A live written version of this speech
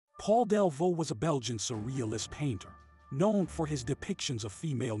Paul Delvaux was a Belgian surrealist painter, known for his depictions of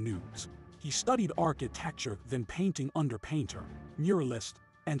female nudes. He studied architecture, then painting under painter, muralist,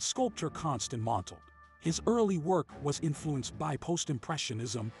 and sculptor Constant Montald. His early work was influenced by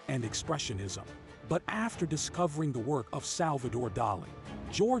post-impressionism and expressionism, but after discovering the work of Salvador Dali,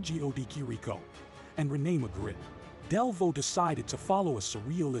 Giorgio de Chirico, and René Magritte, Delvaux decided to follow a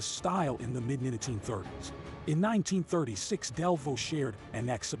surrealist style in the mid-1930s. In 1936, Delvaux shared an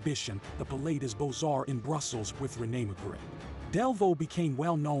exhibition, the Palais des Beaux-Arts in Brussels, with René Magritte. Delvaux became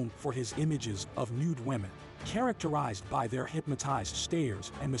well known for his images of nude women, characterized by their hypnotized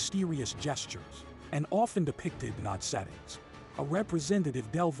stares and mysterious gestures, and often depicted in odd settings. A representative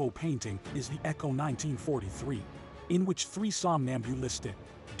Delvaux painting is the Echo 1943, in which three somnambulistic,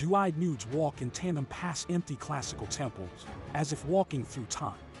 dew-eyed nudes walk in tandem past empty classical temples, as if walking through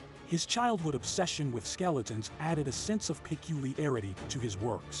time. His childhood obsession with skeletons added a sense of peculiarity to his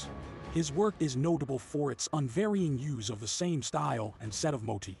works. His work is notable for its unvarying use of the same style and set of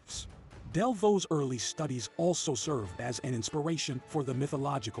motifs. Delvaux's early studies also served as an inspiration for the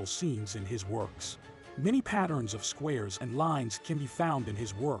mythological scenes in his works. Many patterns of squares and lines can be found in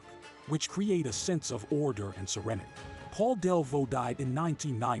his work, which create a sense of order and serenity. Paul Delvaux died in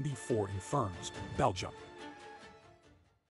 1994 in Ferns, Belgium.